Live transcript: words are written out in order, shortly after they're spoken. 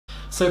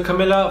So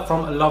Camilla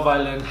from Love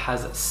Island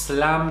has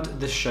slammed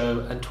the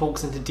show and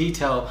talks into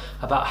detail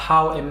about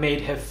how it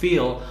made her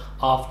feel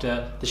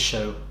after the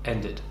show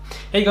ended.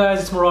 Hey guys,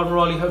 it's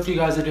Murali. Hopefully you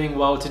guys are doing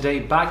well today.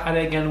 Back at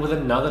it again with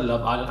another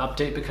Love Island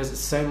update because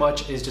so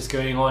much is just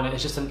going on.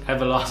 It's just an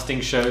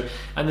everlasting show,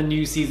 and the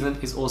new season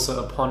is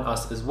also upon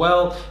us as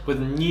well, with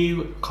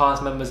new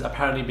cast members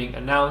apparently being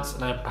announced,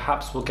 and I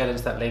perhaps will get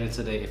into that later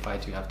today if I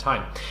do have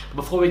time. But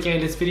before we get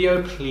into this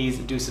video, please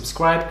do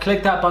subscribe.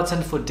 Click that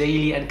button for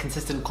daily and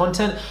consistent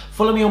content.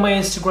 Follow me on my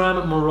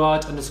Instagram,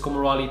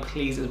 Murad_Murali,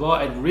 please as well.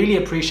 I'd really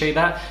appreciate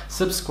that.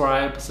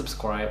 Subscribe.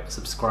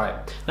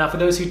 Now, for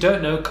those who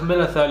don't know,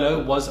 Camilla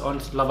Thurlow was on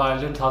Love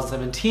Island in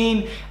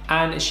 2017,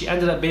 and she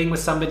ended up being with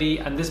somebody,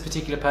 and this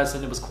particular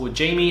person, it was called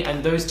Jamie,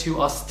 and those two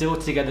are still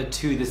together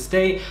to this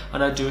day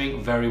and are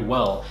doing very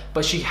well.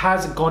 But she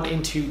has gone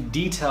into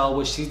detail,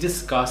 which she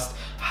discussed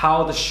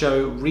how the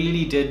show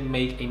really did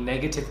make a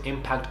negative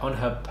impact on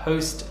her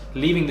post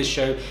leaving the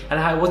show and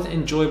how it wasn't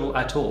enjoyable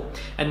at all.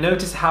 And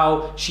notice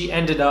how she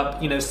ended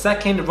up,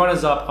 second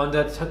runners-up on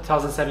the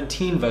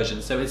 2017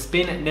 version. So it's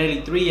been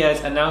nearly 3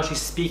 years, and now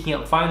she's speaking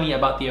up finally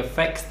about the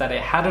effects that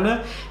it had on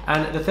her.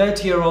 And the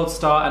 30-year-old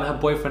star and her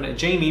boyfriend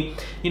Jamie,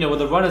 were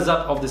the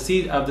runners-up of the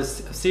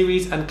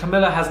series. And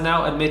Camilla has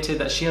now admitted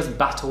that she has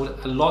battled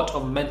a lot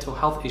of mental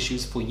health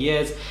issues for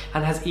years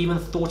and has even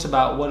thought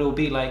about what it will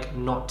be like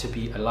not to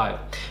be alive.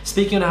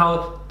 Speaking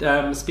on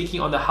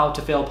the How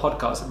to Fail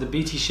podcast, the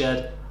BT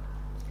shared,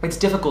 it's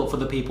difficult for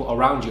the people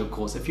around you, of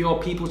course. If you're a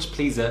people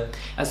pleaser,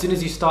 as soon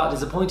as you start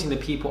disappointing the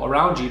people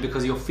around you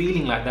because you're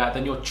feeling like that,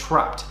 then you're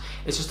trapped.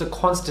 It's just a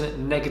constant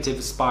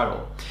negative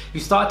spiral. You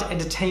start to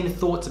entertain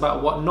thoughts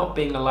about what not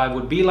being alive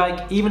would be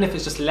like, even if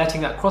it's just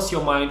letting that cross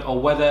your mind,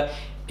 or whether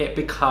it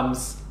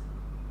becomes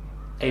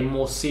a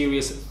more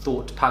serious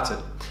thought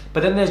pattern.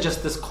 But then there's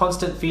just this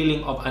constant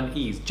feeling of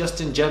unease,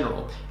 just in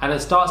general, and it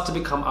starts to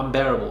become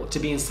unbearable to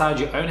be inside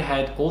your own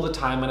head all the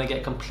time, and I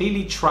get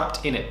completely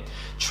trapped in it,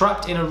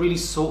 trapped in a really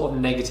sort of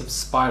negative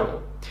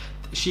spiral.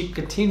 She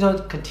continues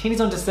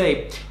on to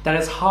say that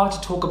it's hard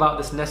to talk about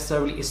this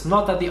necessarily. It's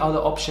not that the other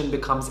option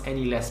becomes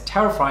any less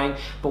terrifying,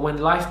 but when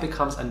life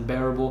becomes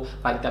unbearable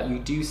like that, you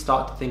do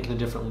start to think in a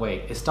different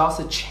way. It starts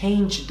to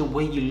change the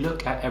way you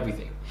look at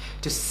everything.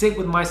 To sit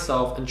with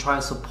myself and try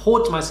and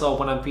support myself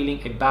when I'm feeling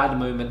a bad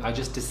moment, I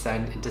just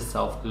descend into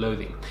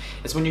self-loathing.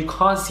 It's when you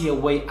can't see a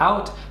way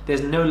out,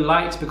 there's no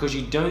light because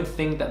you don't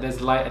think that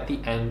there's light at the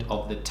end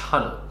of the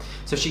tunnel.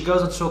 So she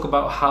goes on to talk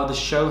about how the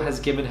show has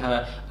given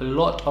her a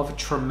lot of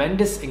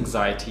tremendous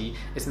anxiety.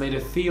 It's made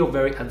her feel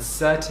very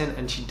uncertain,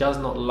 and she does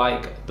not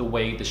like the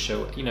way the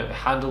show,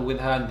 handled with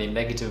her and the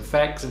negative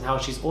effects, and how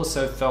she's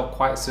also felt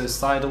quite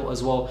suicidal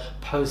as well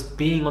post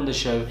being on the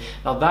show.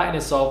 Now that in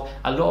itself,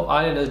 a lot of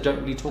islanders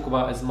don't really talk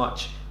about as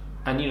much.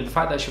 And the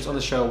fact that she was on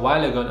the show a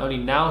while ago and only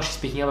now she's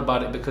speaking up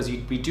about it, because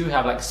we do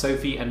have like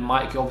Sophie and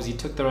Mike who obviously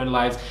took their own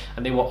lives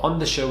and they were on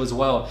the show as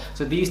well.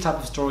 So these type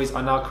of stories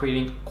are now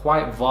creating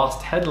quite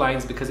vast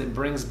headlines because it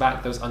brings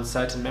back those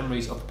uncertain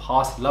memories of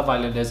past Love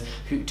Islanders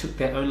who took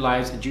their own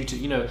lives due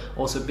to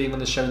also being on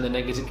the show and the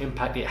negative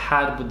impact it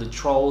had with the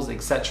trolls,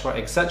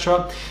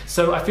 etc.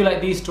 So I feel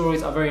like these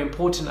stories are very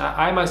important.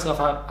 I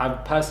myself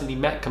I've personally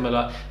met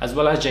Camilla as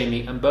well as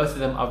Jamie, and both of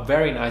them are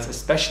very nice,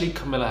 especially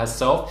Camilla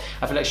herself.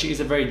 I feel like she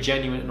is a very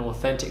genuine and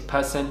authentic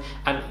person,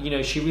 and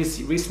she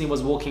recently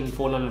was walking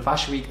for London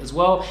Fashion Week as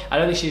well. I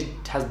don't think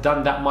she has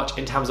done that much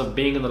in terms of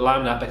being in the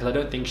limelight, because I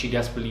don't think she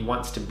desperately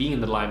wants to be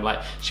in the limelight.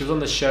 She was on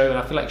the show and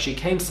I feel like she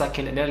came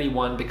second and nearly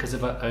won because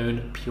of her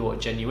own pure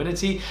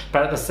genuinity.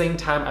 But at the same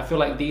time, I feel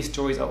like these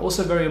stories are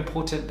also very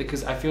important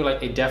because I feel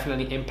like it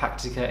definitely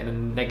impacted her in a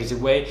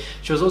negative way.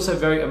 She was also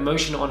very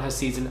emotional on her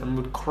season and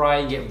would cry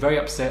and get very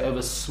upset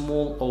over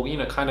small or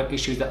kind of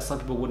issues that some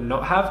people would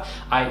not have,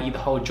 i.e. the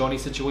whole Johnny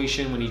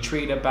situation when he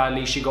treated her badly.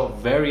 She got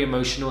very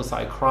emotional and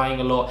started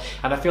crying a lot.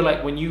 And I feel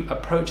like when you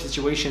approach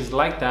situations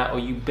like that, or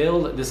you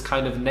build this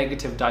kind of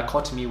negative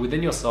dichotomy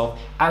within yourself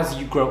as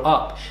you grow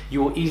up,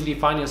 you will easily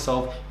find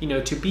yourself,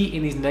 to be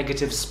in these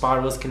negative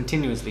spirals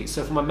continuously.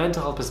 So from a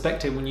mental health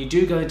perspective, when you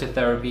do go into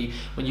therapy,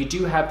 when you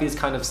do have these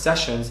kind of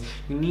sessions,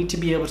 you need to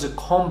be able to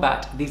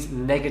combat these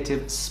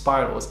negative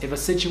spirals. If a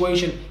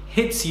situation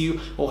hits you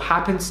or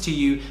happens to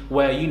you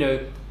where,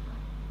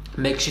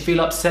 makes you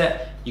feel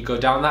upset, you go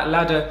down that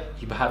ladder,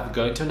 you perhaps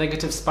go into a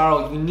negative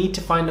spiral, you need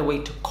to find a way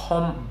to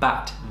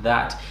combat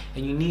that,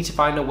 and you need to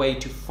find a way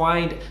to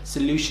find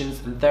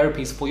solutions and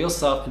therapies for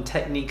yourself and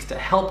techniques to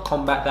help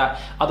combat that.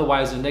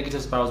 Otherwise the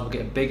negative spirals will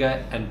get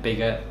bigger and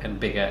bigger and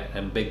bigger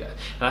and bigger.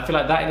 And I feel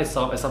like that in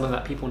itself is something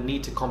that people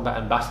need to combat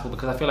and battle,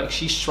 because I feel like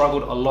she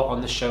struggled a lot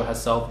on the show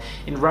herself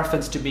in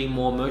reference to being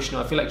more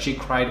emotional. I feel like she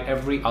cried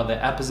every other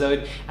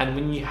episode, and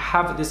when you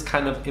have this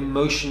kind of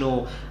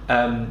emotional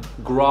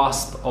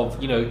grasp of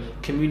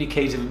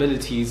communicative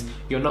abilities,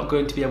 you're not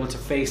going to be able to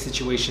face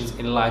situations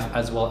in life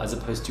as well as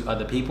opposed to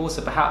other people.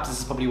 So perhaps this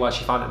is probably why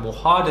she found it more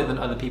harder than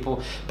other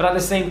people. But at the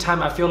same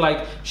time, I feel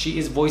like she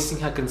is voicing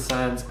her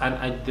concerns,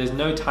 and there's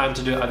no time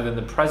to do it other than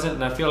the present.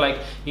 And I feel like,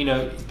 you know,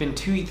 it's been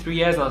 2-3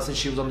 years now since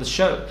she was on the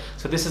show.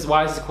 So this is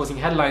why this is causing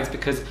headlines,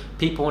 because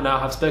people now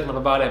have spoken up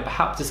about it,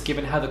 perhaps just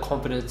given her the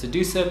confidence to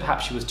do so.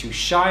 Perhaps she was too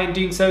shy in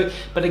doing so.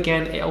 But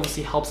again, it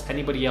obviously helps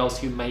anybody else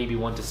who maybe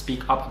want to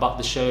speak up about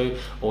the show,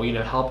 or, you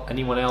know, help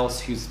anyone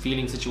else who's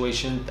feeling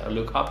situation, that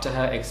look up to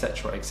her,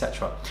 etc,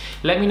 etc.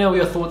 Let me know what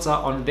your thoughts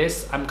are on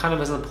this. I'm kind of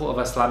in support of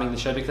her slamming the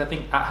show, because I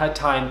think at her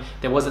time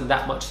there wasn't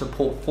that much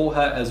support for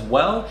her as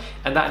well,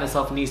 and that in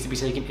itself needs to be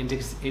taken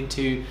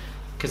into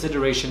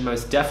consideration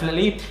most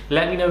definitely.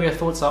 Let me know what your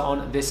thoughts are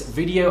on this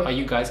video. Are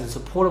you guys in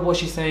support of what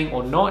she's saying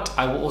or not?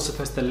 I will also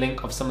post the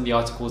link of some of the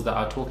articles that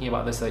are talking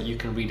about this so that you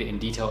can read it in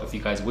detail if you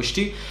guys wish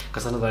to,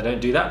 because sometimes I don't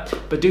do that.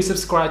 But do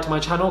subscribe to my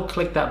channel,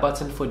 click that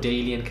button for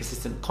daily and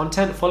consistent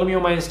content. Follow me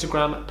on my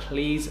Instagram,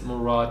 please,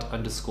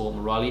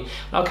 Murad_Morali.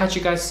 I'll catch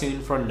you guys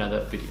soon for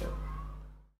another video.